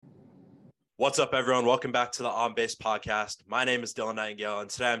What's up, everyone? Welcome back to the On Base podcast. My name is Dylan Nightingale, and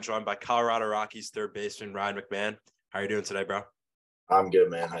today I'm joined by Colorado Rockies third baseman Ryan McMahon. How are you doing today, bro? I'm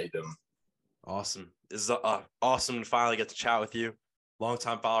good, man. How you doing? Awesome. This is awesome to finally get to chat with you.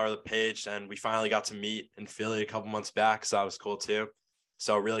 Longtime follower of the page, and we finally got to meet in Philly a couple months back, so that was cool too.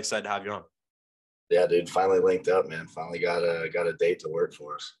 So really excited to have you on. Yeah, dude. Finally linked up, man. Finally got a date to work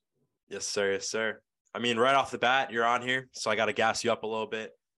for us. Yes, sir. Yes, sir. I mean, right off the bat, you're on here, so I got to gas you up a little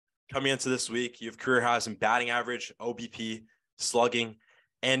bit. Coming into this week, you have career highs in batting average, OBP, slugging,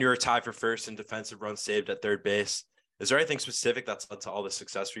 and you're tied for first in defensive runs saved at third base. Is there anything specific that's led to all this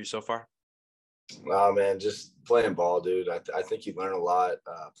success for you so far? Oh, man, just playing ball, dude. I think you learn a lot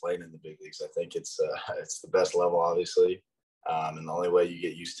playing in the big leagues. I think it's the best level, obviously, and the only way you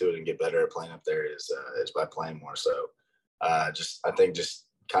get used to it and get better at playing up there is by playing more. So, I think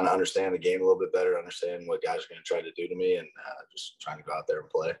kind of understand the game a little bit better, understand what guys are going to try to do to me, and just trying to go out there and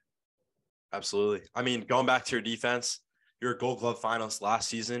play. Absolutely. I mean, going back to your defense, you're a Gold Glove finalist last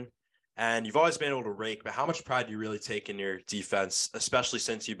season, and you've always been able to rake, but how much pride do you really take in your defense, especially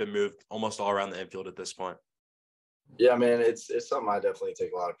since you've been moved almost all around the infield at this point? Yeah, man, it's something I definitely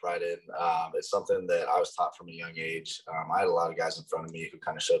take a lot of pride in. It's something that I was taught from a young age. I had a lot of guys in front of me who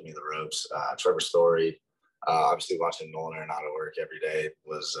kind of showed me the ropes. Trevor Story, obviously watching Nolan Arenado work every day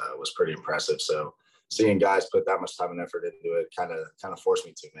was pretty impressive. So seeing guys put that much time and effort into it kind of forced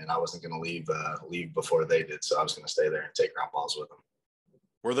me to, man. I wasn't going to leave before they did, so I was going to stay there and take ground balls with them.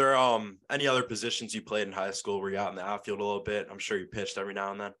 Were there any other positions you played in high school? Were you out in the outfield a little bit? I'm sure you pitched every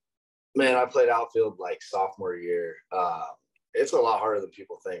now and then. Man, I played outfield like sophomore year. It's a lot harder than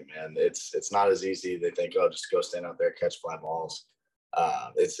people think, man. It's not as easy. They think, oh, just go stand out there, catch fly balls.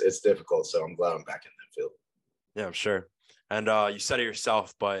 It's difficult, so I'm glad I'm back in the field. Yeah, I'm sure. And you said it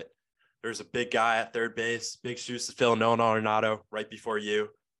yourself, but there's a big guy at third base, big shoes to fill, Nolan Arenado, right before you.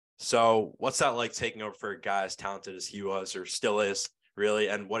 So what's that like taking over for a guy as talented as he was or still is, really?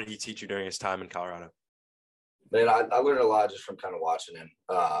 And what did he teach you during his time in Colorado? Man, I learned a lot just from kind of watching him.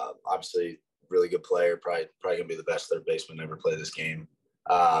 Obviously, really good player, probably going to be the best third baseman to ever play this game.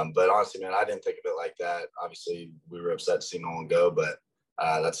 But honestly, man, I didn't think of it like that. Obviously, we were upset to see Nolan go, but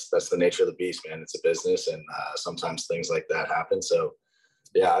that's the nature of the beast, man. It's a business, and sometimes things like that happen. So,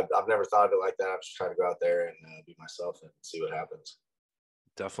 yeah, I've never thought of it like that. I'm just trying to go out there and be myself and see what happens.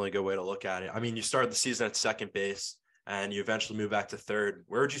 Definitely a good way to look at it. I mean, you started the season at second base, and you eventually moved back to third.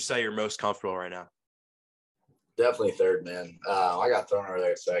 Where would you say you're most comfortable right now? Definitely third, man. I got thrown over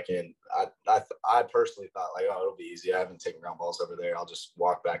there at second. I personally thought, like, oh, it'll be easy. I haven't taken ground balls over there. I'll just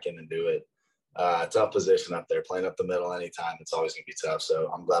walk back in and do it. Tough position up there. Playing up the middle anytime, it's always going to be tough. So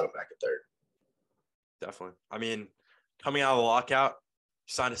I'm glad I'm back at third. Definitely. I mean, coming out of the lockout,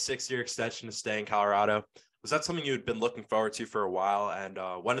 you signed a 6-year extension to stay in Colorado. Was that something you had been looking forward to for a while? And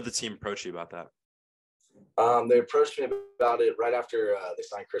when did the team approach you about that? They approached me about it right after they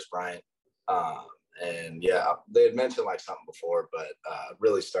signed Chris Bryant. And yeah, they had mentioned like something before, but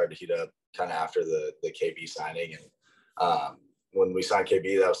really started to heat up kind of after the KB signing. And when we signed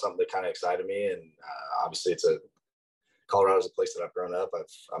KB, that was something that kind of excited me. And obviously Colorado's a place that I've grown up.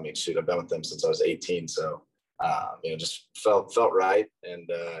 I've been with them since I was 18. So, just felt right. And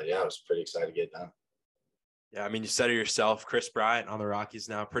I was pretty excited to get it done. Yeah. I mean, you said it yourself, Chris Bryant on the Rockies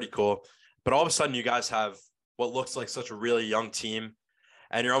now, pretty cool. But all of a sudden you guys have what looks like such a really young team.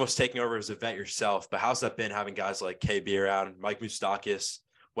 And you're almost taking over as a vet yourself. But how's that been having guys like KB around, Mike Moustakas,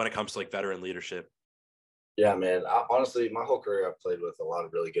 when it comes to like veteran leadership? Yeah, man. Honestly, my whole career I've played with a lot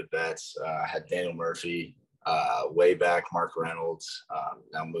of really good vets. I had Daniel Murphy, way back, Mark Reynolds,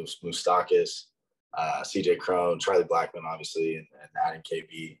 now Moustakas, CJ Crone, Charlie Blackmon, obviously, and adding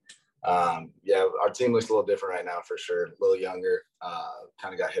KB. Our team looks a little different right now for sure. A little younger,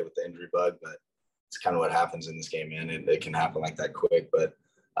 kind of got hit with the injury bug, but it's kind of what happens in this game, man. It can happen like that quick. But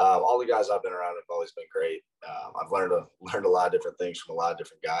all the guys I've been around have always been great. I've learned a lot of different things from a lot of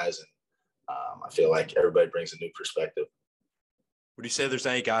different guys, and I feel like everybody brings a new perspective. Would you say there's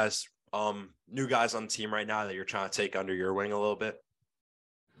any guys, new guys on the team right now that you're trying to take under your wing a little bit?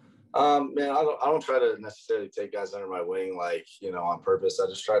 Man, I don't try to necessarily take guys under my wing, like, on purpose. I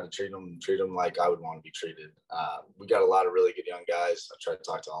just try to treat them like I would want to be treated. We got a lot of really good young guys. I try to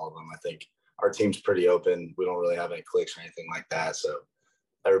talk to all of them. I think our team's pretty open. We don't really have any cliques or anything like that. So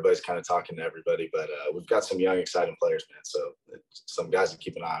everybody's kind of talking to everybody, but we've got some young, exciting players, man. So some guys to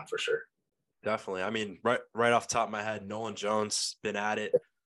keep an eye on for sure. Definitely. I mean, right off the top of my head, Nolan Jones been at it,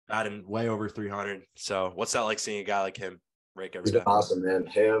 batting way over 300. So what's that like seeing a guy like him rake every day? He's been awesome, man.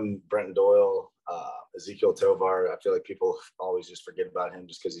 Him, Brenton Doyle, Ezekiel Tovar. I feel like people always just forget about him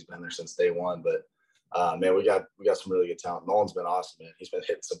just because he's been there since day one. But man, we got some really good talent. Nolan's been awesome, man. He's been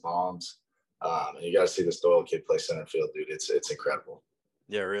hitting some bombs. And you got to see this Doyle kid play center field, dude. It's incredible.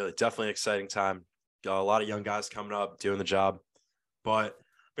 Yeah, really. Definitely an exciting time. Got a lot of young guys coming up doing the job. But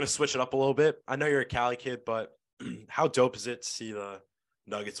I'm going to switch it up a little bit. I know you're a Cali kid, but how dope is it to see the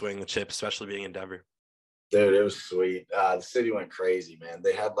Nuggets winning the chip, especially being in Denver? Dude, it was sweet. The city went crazy, man.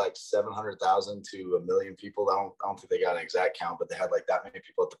 They had like 700,000 to 1,000,000 people. I don't think they got an exact count, but they had like that many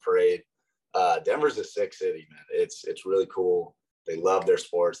people at the parade. Denver's a sick city, man. It's really cool. They love their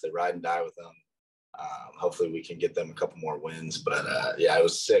sports. They ride and die with them. Hopefully we can get them a couple more wins. But yeah, it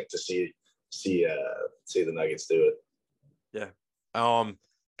was sick to see the Nuggets do it. Yeah.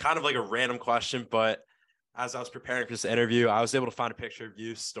 Kind of like a random question, but as I was preparing for this interview, I was able to find a picture of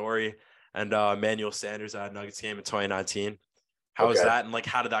you, Story, and Emmanuel Sanders at a Nuggets game in 2019. How was that? And like,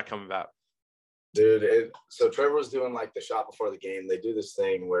 how did that come about? Dude, so Trevor was doing like the shot before the game. They do this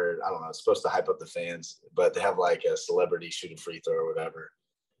thing where, I don't know, it's supposed to hype up the fans, but they have like a celebrity shoot a free throw or whatever.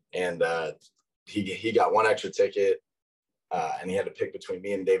 And he got one extra ticket, and he had to pick between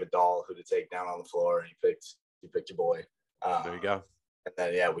me and David Dahl who to take down on the floor, and he picked your boy. There you go. And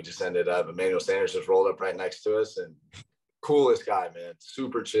then, yeah, we just ended up, Emmanuel Sanders just rolled up right next to us, and coolest guy, man,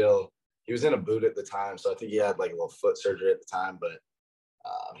 super chill. He was in a boot at the time, so I think he had like a little foot surgery at the time, but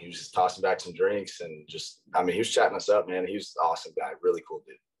he was just tossing back some drinks and just, I mean, he was chatting us up, man. He was an awesome guy, really cool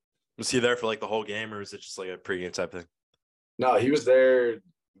dude. Was he there for like the whole game, or was it just like a pregame type thing? No, he was there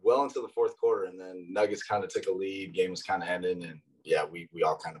well into the fourth quarter, and then Nuggets kind of took a lead. Game was kind of ending, and yeah, we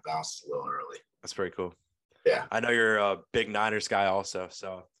all kind of bounced a little early. That's pretty cool. Yeah. I know you're a big Niners guy also,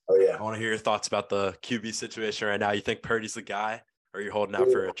 so I want to hear your thoughts about the QB situation right now. You think Purdy's the guy, or are you holding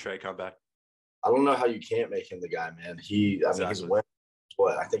out for a Trey comeback? I don't know how you can't make him the guy, man. I mean, he's winning.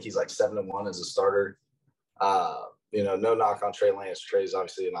 What, I think he's like 7-1 as a starter. No knock on Trey Lance. Trey's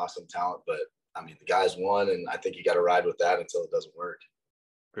obviously an awesome talent, but I mean, the guy's won, and I think you got to ride with that until it doesn't work.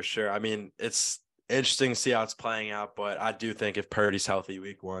 For sure. I mean, it's interesting to see how it's playing out, but I do think if Purdy's healthy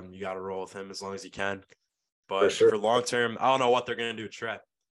week one, you got to roll with him as long as you can. But for long term, I don't know what they're going to do with Trey.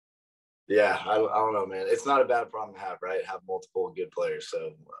 Yeah, I don't know, man. It's not a bad problem to have, right? Have multiple good players.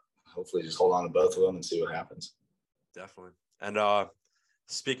 So hopefully just hold on to both of them and see what happens. Definitely. And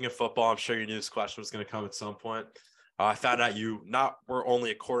speaking of football, I'm sure you knew this question was going to come at some point. I found out you were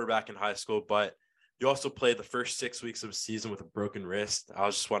only a quarterback in high school, but you also played the first 6 weeks of a season with a broken wrist. I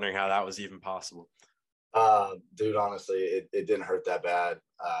was just wondering how that was even possible. Dude, honestly, it didn't hurt that bad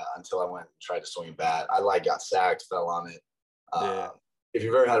until I went and tried to swing a bat. I got sacked, fell on it. If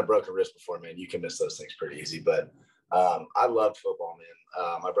you've ever had a broken wrist before, man, you can miss those things pretty easy. But I loved football,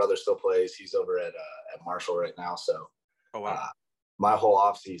 man. My brother still plays. He's over at Marshall right now. So my whole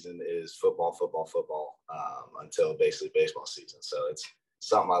off season is football until basically baseball season. So it's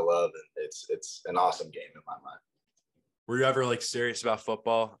something I love, and it's an awesome game in my mind. Were you ever like serious about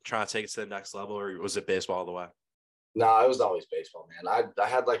football, trying to take it to the next level, or was it baseball all the way? No, it was always baseball, man. I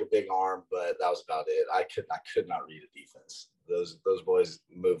had like a big arm, but that was about it. I could not read a defense. Those boys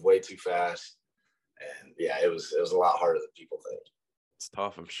move way too fast, and yeah, it was a lot harder than people think. It's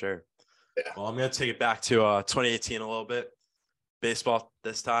tough, I'm sure. Yeah. Well, I'm gonna take it back to 2018 a little bit. Baseball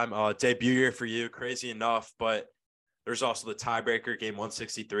this time, debut year for you. Crazy enough, but there's also the tiebreaker, game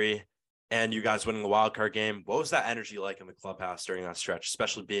 163. And you guys winning the wild card game. What was that energy like in the clubhouse during that stretch,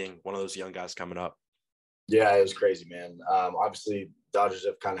 especially being one of those young guys coming up? Yeah, it was crazy, man. Obviously, Dodgers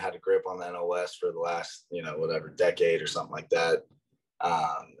have kind of had a grip on the NL West for the last, decade or something like that.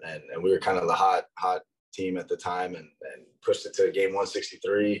 And we were kind of the hot team at the time, and pushed it to game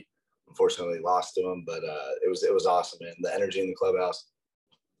 163. Unfortunately, lost to them, but it was awesome, man. The energy in the clubhouse,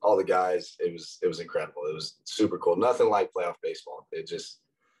 all the guys, it was incredible. It was super cool. Nothing like playoff baseball. It just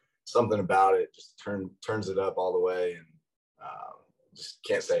something about it just turns it up all the way, and just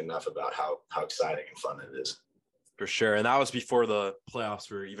can't say enough about how exciting and fun it is. For sure. And that was before the playoffs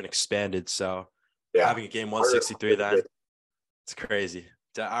were even expanded. So having a game 163 then, it's crazy.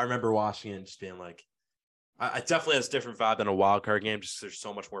 I remember watching it and just being like, I definitely has a different vibe than a wild card game, just there's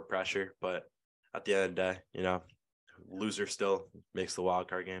so much more pressure. But at the end of the day, loser still makes the wild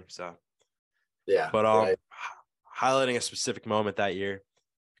card game. So yeah. But highlighting a specific moment that year,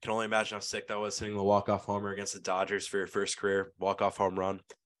 I can only imagine how sick that was, hitting the walk-off homer against the Dodgers for your first career walk-off home run.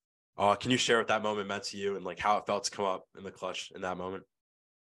 Can you share what that moment meant to you and like how it felt to come up in the clutch in that moment?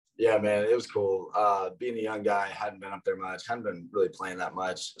 Yeah, man, it was cool. Being a young guy, hadn't been up there much, hadn't been really playing that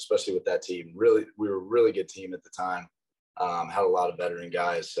much, especially with that team. Really, we were a really good team at the time. Had a lot of veteran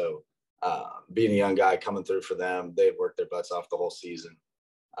guys. So being a young guy coming through for them, they had worked their butts off the whole season.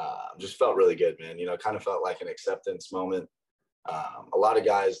 Just felt really good, man. Kind of felt like an acceptance moment. A lot of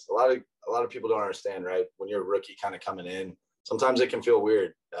guys, a lot of people don't understand, right? When you're a rookie kind of coming in, sometimes it can feel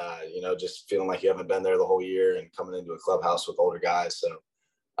weird, just feeling like you haven't been there the whole year and coming into a clubhouse with older guys. So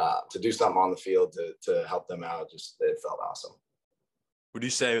to do something on the field to help them out, it felt awesome. Would you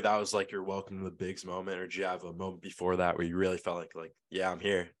say that was like your welcome to the bigs moment, or did you have a moment before that where you really felt like, yeah, I'm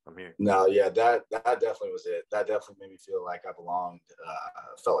here. No, yeah, that definitely was it. That definitely made me feel like I belonged.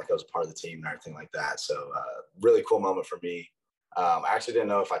 Felt like I was a part of the team and everything like that. So really cool moment for me. I actually didn't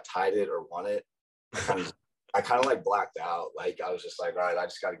know if I tied it or won it. I kind of like blacked out. Like I was just like, all right, I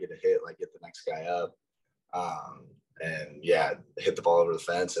just got to get a hit, like get the next guy up. And yeah, hit the ball over the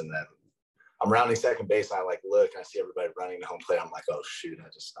fence, and then I'm rounding second base, and I like look, and I see everybody running to home plate. I'm like, oh shoot, I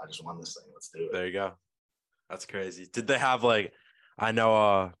just won this thing. Let's do it. There you go. That's crazy. Did they have like, I know,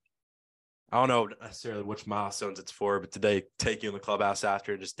 I don't know necessarily which milestones it's for, but did they take you in the clubhouse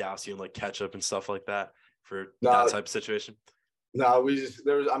after and just douse you in like ketchup and stuff like that for that type of situation? No,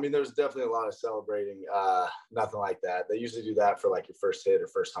 there was definitely a lot of celebrating. Nothing like that. They usually do that for like your first hit or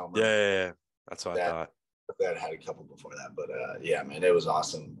first home run. Yeah. That's what I thought. That had a couple before that, but yeah, man, it was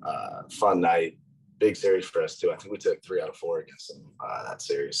awesome. Fun night, big series for us too. I think we took 3 out of 4 against them that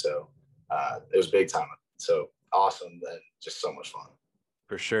series, so it was big time. So awesome, and just so much fun.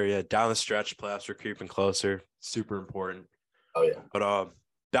 For sure, yeah. Down the stretch, playoffs are creeping closer. Super important. Oh yeah. But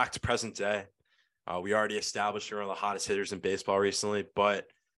back to present day. We already established you're one of the hottest hitters in baseball recently, but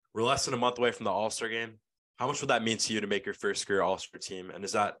we're less than a month away from the All-Star game. How much would that mean to you to make your first career All-Star team? And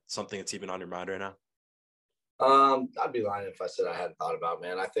is that something that's even on your mind right now? I'd be lying if I said I hadn't thought about it,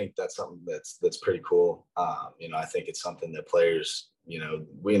 man. I think that's something that's pretty cool. I think it's something that players,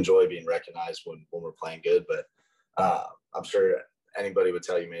 we enjoy being recognized when we're playing good, but I'm sure anybody would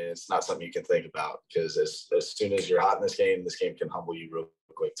tell you, man, it's not something you can think about, because as soon as you're hot in this game can humble you real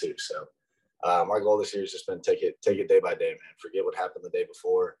quick too. So my goal this year has just been take it day by day, man. Forget what happened the day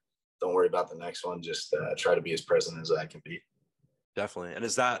before. Don't worry about the next one. Just try to be as present as I can be. Definitely. And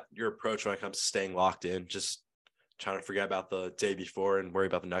is that your approach when it comes to staying locked in? Just trying to forget about the day before and worry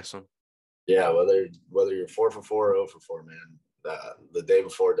about the next one? Yeah, whether you're 4 for 4 or 0 for 4, man, the day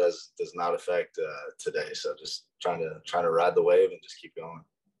before does not affect today. So just trying to ride the wave and just keep going.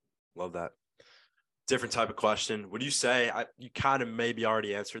 Love that. Different type of question. Would you say you kind of maybe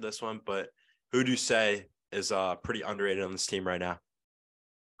already answered this one, but who do you say is pretty underrated on this team right now?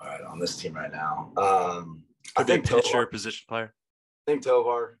 All right, on this team right now, I think pitcher, position player. I think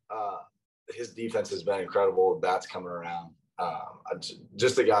Tovar. His defense has been incredible. Bats coming around.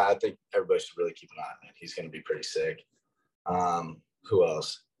 Just a guy I think everybody should really keep an eye on, man. He's going to be pretty sick. Who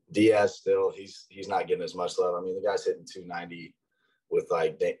else? Diaz still. He's not getting as much love. I mean, the guy's hitting 290 with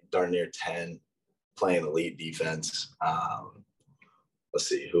like darn near 10, playing elite defense. Let's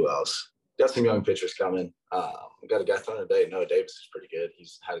see who else. Got some young pitchers coming. We got a guy throwing today. Noah Davis is pretty good.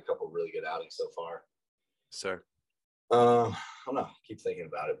 He's had a couple really good outings so far. Sir. I don't know. Keep thinking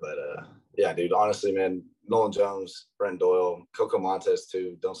about it, but yeah, dude. Honestly, man, Nolan Jones, Brent Doyle, Coco Montes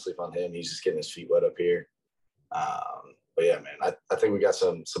too. Don't sleep on him. He's just getting his feet wet up here. But yeah, man, I think we got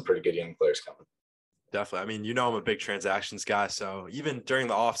some pretty good young players coming. Definitely. I mean, I'm a big transactions guy, so even during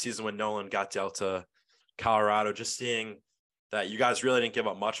the offseason when Nolan got dealt to Colorado, just seeing that you guys really didn't give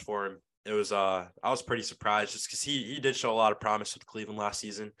up much for him, it was I was pretty surprised, just because he did show a lot of promise with Cleveland last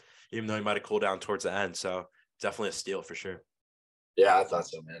season, even though he might have cooled down towards the end. So definitely a steal for sure. Yeah, I thought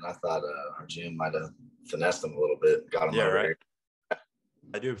so, man. I thought our GM might have finessed him a little bit, got him over right here.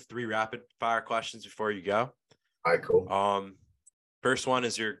 I do have 3 rapid fire questions before you go. All right, cool. First one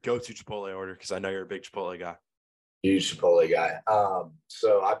is your go-to Chipotle order, because I know you're a big Chipotle guy. Huge Chipotle guy.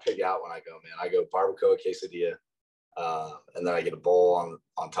 So I pick out when I go, man. I go barbacoa quesadilla, and then I get a bowl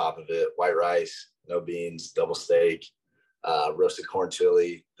on top of it, white rice, no beans, double steak, roasted corn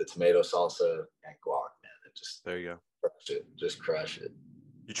chili, the tomato salsa, and guac, man. And just there you go. Crush it.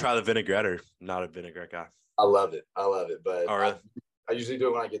 You try the vinaigrette, or not a vinaigrette guy? I love it, but really? I usually do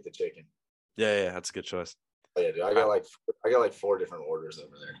it when I get the chicken. Yeah, that's a good choice. Oh, yeah, dude. I got like 4 different orders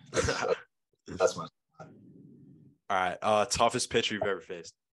over there. That's my. All right. Toughest pitcher you've ever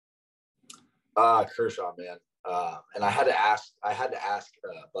faced? Kershaw, man. And I had to ask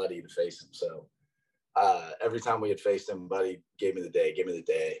Buddy to face him. So every time we had faced him, Buddy gave me the day.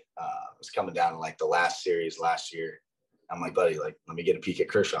 It was coming down to like the last series last year. I'm like, Buddy, like, let me get a peek at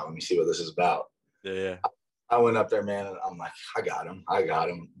Kershaw. Let me see what this is about. Yeah. I went up there, man, and I'm like, I got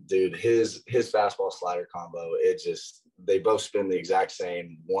him. Dude, his fastball slider combo, they both spin the exact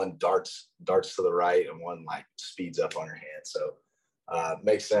same. One darts to the right, and one like speeds up on your hand. So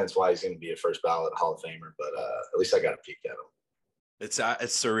makes sense why he's going to be a first ballot Hall of Famer, but at least I got a peek at him. It's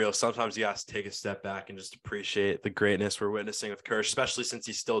surreal. Sometimes you have to take a step back and just appreciate the greatness we're witnessing with Kersh, especially since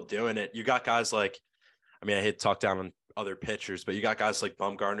he's still doing it. You got guys like, I mean, I hate to talk down on other pitchers, but you got guys like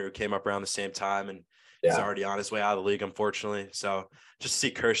Bumgarner who came up around the same time and he's Yeah, already on his way out of the league, unfortunately. So just to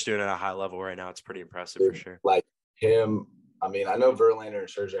see Kirsch doing it at a high level right now, it's pretty impressive for dude, sure. like him. I mean, I know Verlander and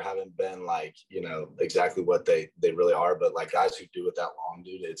Scherzer haven't been like, exactly what they really are, but like guys who do it that long,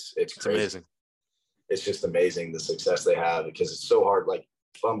 dude, it's It's crazy. amazing. It's just amazing the success they have because it's so hard. Like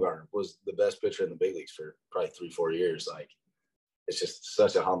Bumgarner was the best pitcher in the big leagues for probably 3-4 years. Like it's just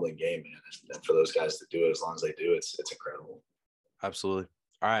such a humbling game, man. And for those guys to do it as long as they do, it's incredible. Absolutely.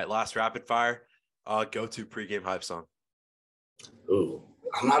 All right, last rapid fire. Go-to pregame hype song. Ooh,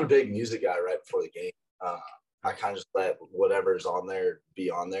 I'm not a big music guy right before the game. I kind of just let whatever's on there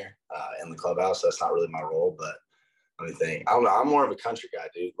be on there in the clubhouse. That's not really my role, but let me think. I don't know. I'm more of a country guy,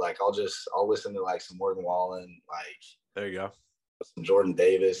 dude. Like I'll listen to like some Morgan Wallen, like There you go. some Jordan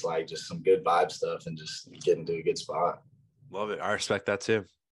Davis, like just some good vibe stuff and just get into a good spot. Love it. I respect that too.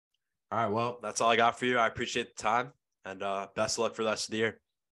 All right, well, that's all I got for you. I appreciate the time and best of luck for the rest of the year.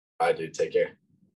 All right, dude. Take care.